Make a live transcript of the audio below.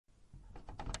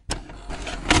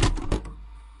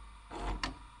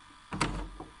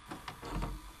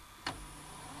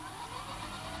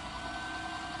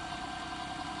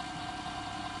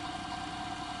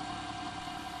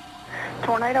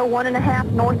tornado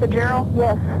 1.5 north of Jarrell?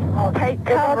 Yes. Take It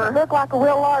cover. doesn't look like a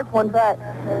real large one, but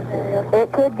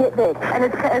it could get big. And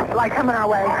it's like coming our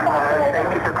way.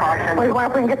 Thank you for caution. We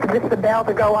wonder if we can get just the bell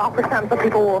to go off or something so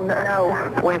people will know.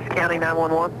 West County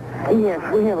 911.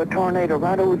 Yes, we have a tornado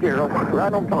right over Jarrell,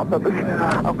 right on top of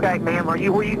us. Okay, ma'am, are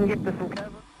you where you can get to some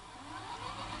cover?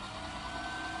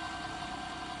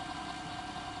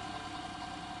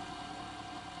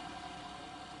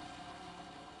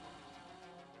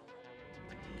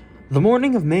 The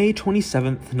morning of May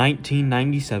 27th,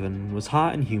 1997 was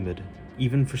hot and humid,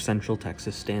 even for Central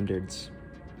Texas standards.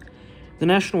 The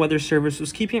National Weather Service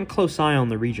was keeping a close eye on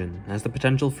the region, as the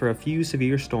potential for a few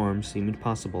severe storms seemed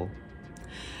possible.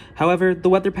 However, the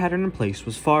weather pattern in place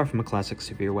was far from a classic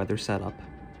severe weather setup.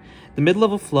 The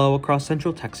mid-level flow across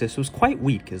Central Texas was quite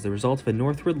weak as the result of a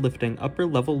northward lifting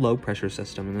upper-level low-pressure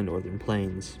system in the northern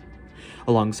plains.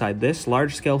 Alongside this,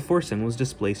 large-scale forcing was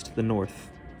displaced to the north.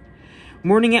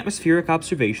 Morning atmospheric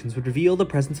observations would reveal the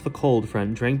presence of a cold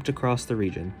front draped across the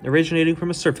region, originating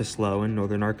from a surface low in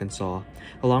northern Arkansas,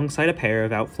 alongside a pair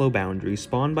of outflow boundaries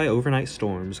spawned by overnight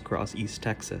storms across East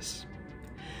Texas.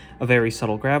 A very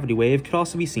subtle gravity wave could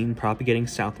also be seen propagating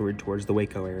southward towards the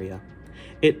Waco area.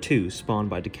 It too spawned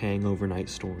by decaying overnight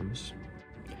storms.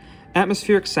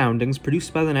 Atmospheric soundings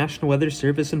produced by the National Weather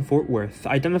Service in Fort Worth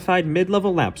identified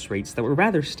mid-level lapse rates that were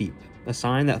rather steep, a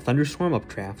sign that thunderstorm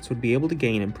updrafts would be able to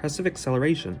gain impressive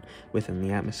acceleration within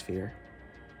the atmosphere.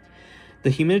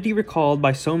 The humidity recalled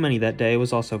by so many that day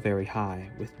was also very high,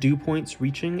 with dew points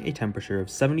reaching a temperature of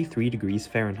 73 degrees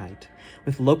Fahrenheit,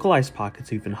 with localized pockets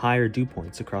of even higher dew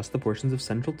points across the portions of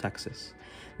central Texas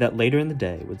that later in the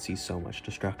day would see so much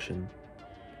destruction.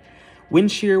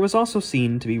 Wind shear was also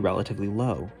seen to be relatively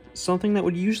low, something that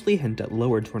would usually hint at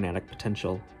lower tornadic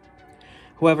potential.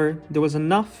 However, there was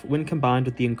enough when combined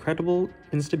with the incredible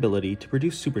instability to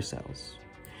produce supercells.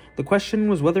 The question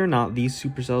was whether or not these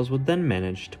supercells would then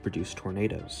manage to produce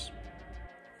tornadoes.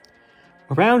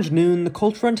 Around noon, the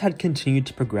cold front had continued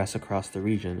to progress across the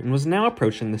region and was now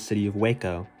approaching the city of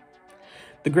Waco.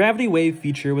 The gravity wave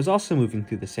feature was also moving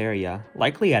through this area,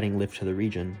 likely adding lift to the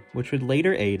region, which would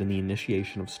later aid in the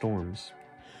initiation of storms.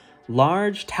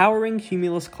 Large, towering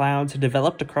cumulus clouds had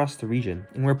developed across the region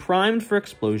and were primed for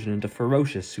explosion into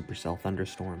ferocious supercell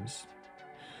thunderstorms.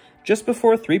 Just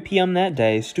before 3 p.m. that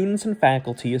day, students and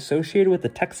faculty associated with the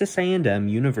Texas A&M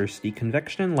University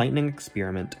Convection and Lightning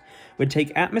Experiment would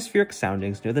take atmospheric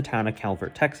soundings near the town of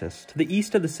Calvert, Texas, to the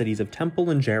east of the cities of Temple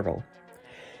and Jarrell.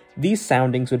 These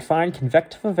soundings would find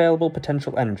convective available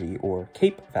potential energy, or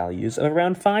CAPE values, of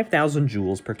around 5,000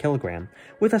 joules per kilogram,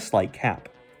 with a slight cap,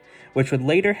 which would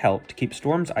later help to keep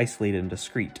storms isolated and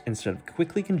discrete instead of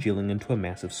quickly congealing into a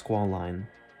massive squall line.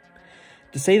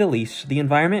 To say the least, the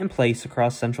environment in place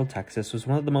across central Texas was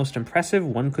one of the most impressive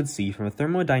one could see from a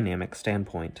thermodynamic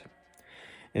standpoint.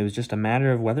 It was just a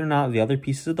matter of whether or not the other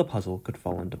pieces of the puzzle could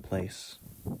fall into place.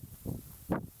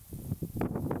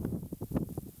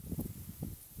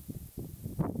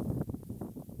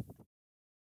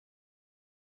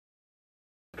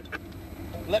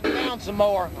 Let me down some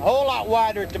more. A whole lot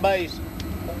wider at the base.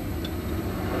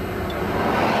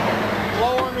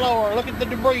 Lower and lower. Look at the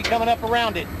debris coming up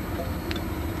around it.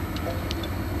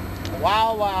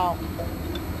 Wow, wow.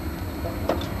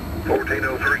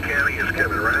 1403 County is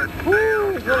coming right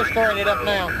Woo, it's really stirring it up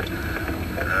now.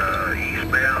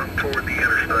 Eastbound toward the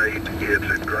interstate.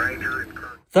 It's at Granger and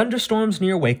Thunderstorms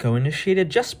near Waco initiated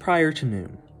just prior to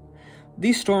noon.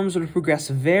 These storms would progress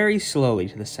very slowly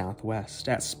to the southwest,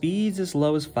 at speeds as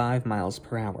low as 5 miles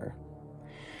per hour.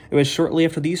 It was shortly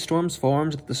after these storms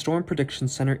formed that the Storm Prediction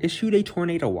Center issued a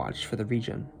tornado watch for the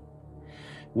region.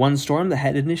 One storm that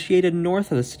had initiated north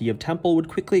of the city of Temple would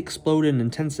quickly explode in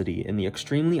intensity in the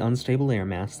extremely unstable air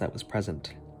mass that was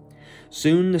present.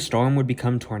 Soon, the storm would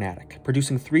become tornadic,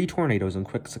 producing 3 tornadoes in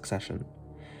quick succession.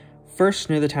 First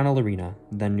near the town of Lorena,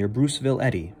 then near Bruceville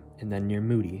Eddy, and then near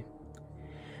Moody.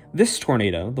 This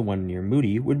tornado, the one near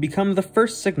Moody, would become the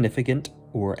first significant,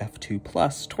 or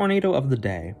F2+, tornado of the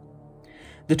day.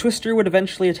 The twister would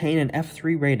eventually attain an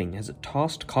F3 rating as it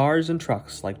tossed cars and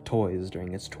trucks like toys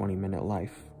during its 20-minute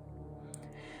life.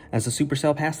 As the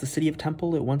supercell passed the city of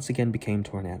Temple, it once again became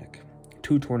tornadic.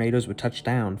 2 tornadoes would touch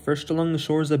down, first along the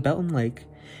shores of Belton Lake,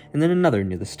 and then another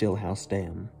near the Stillhouse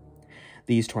Dam.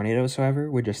 These tornadoes, however,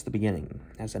 were just the beginning,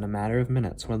 as in a matter of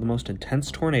minutes, one of the most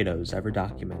intense tornadoes ever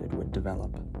documented would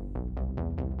develop.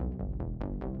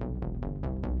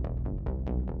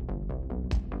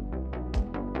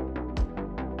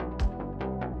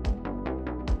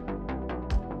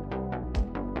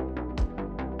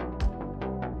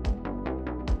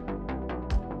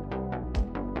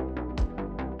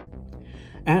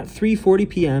 At 3:40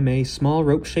 p.m., a small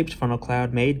rope-shaped funnel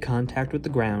cloud made contact with the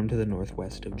ground to the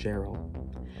northwest of Jarrell.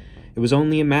 It was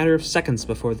only a matter of seconds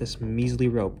before this measly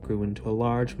rope grew into a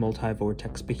large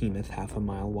multi-vortex behemoth half a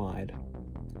mile wide.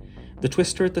 The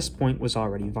twister at this point was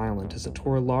already violent as it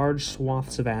tore large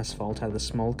swaths of asphalt out of the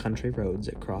small country roads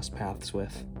it crossed paths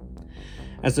with.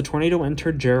 As the tornado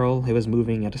entered Jarrell, it was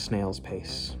moving at a snail's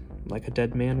pace. Like a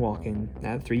dead man walking,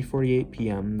 at 3:48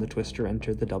 p.m., the twister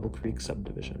entered the Double Creek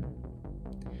subdivision.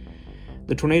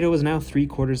 The tornado was now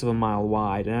 3/4 of a mile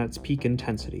wide and at its peak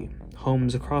intensity.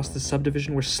 Homes across the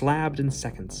subdivision were slabbed in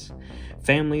seconds.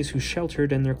 Families who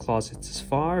sheltered in their closets as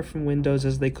far from windows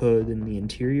as they could in the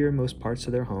interior-most parts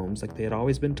of their homes, like they had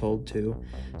always been told to,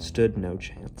 stood no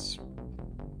chance.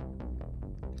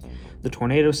 The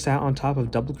tornado sat on top of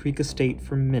Double Creek Estate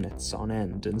for minutes on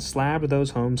end and slabbed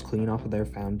those homes clean off of their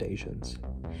foundations.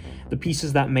 The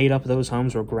pieces that made up those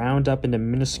homes were ground up into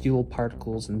minuscule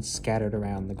particles and scattered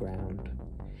around the ground.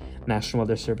 National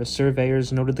Weather Service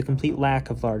surveyors noted the complete lack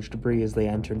of large debris as they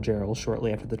entered Jarrell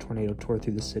shortly after the tornado tore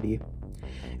through the city.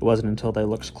 It wasn't until they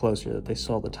looked closer that they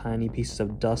saw the tiny pieces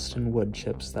of dust and wood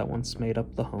chips that once made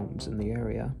up the homes in the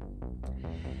area.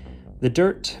 The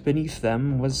dirt beneath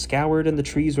them was scoured and the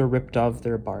trees were ripped of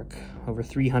their bark. Over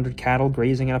 300 cattle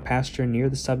grazing in a pasture near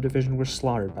the subdivision were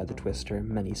slaughtered by the twister,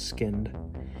 many skinned.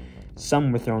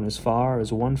 Some were thrown as far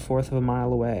as 1/4 of a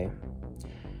mile away.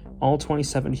 All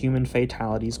 27 human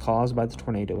fatalities caused by the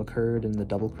tornado occurred in the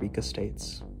Double Creek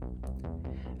Estates.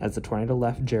 As the tornado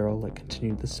left Jarrell, it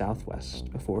continued to the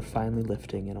southwest before finally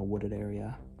lifting in a wooded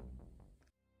area.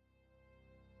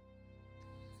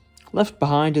 Left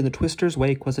behind in the twister's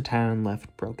wake was a town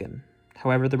left broken.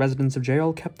 However, the residents of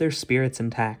Jarrell kept their spirits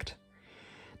intact.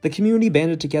 The community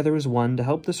banded together as one to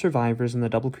help the survivors in the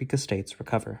Double Creek Estates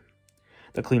recover.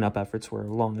 The cleanup efforts were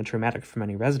long and traumatic for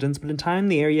many residents, but in time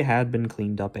the area had been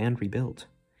cleaned up and rebuilt.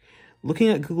 Looking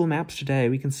at Google Maps today,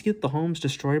 we can see that the homes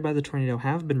destroyed by the tornado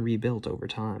have been rebuilt over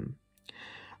time.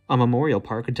 A memorial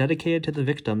park dedicated to the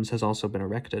victims has also been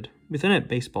erected, within it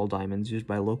baseball diamonds used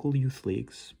by local youth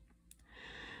leagues.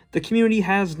 The community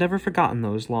has never forgotten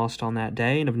those lost on that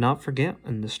day and have not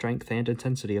forgotten the strength and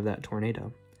intensity of that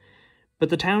tornado. But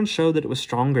the town showed that it was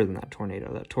stronger than that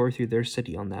tornado that tore through their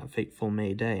city on that fateful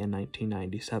May day in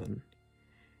 1997.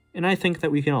 And I think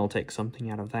that we can all take something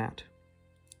out of that.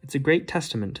 It's a great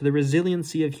testament to the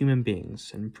resiliency of human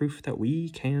beings and proof that we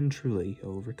can truly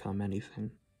overcome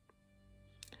anything.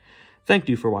 Thank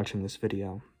you for watching this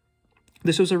video.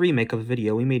 This was a remake of a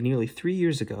video we made nearly 3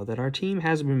 years ago that our team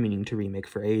has been meaning to remake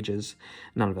for ages.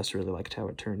 None of us really liked how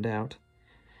it turned out.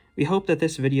 We hope that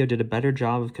this video did a better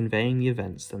job of conveying the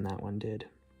events than that one did.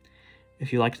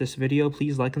 If you liked this video,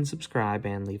 please like and subscribe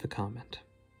and leave a comment.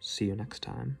 See you next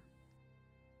time.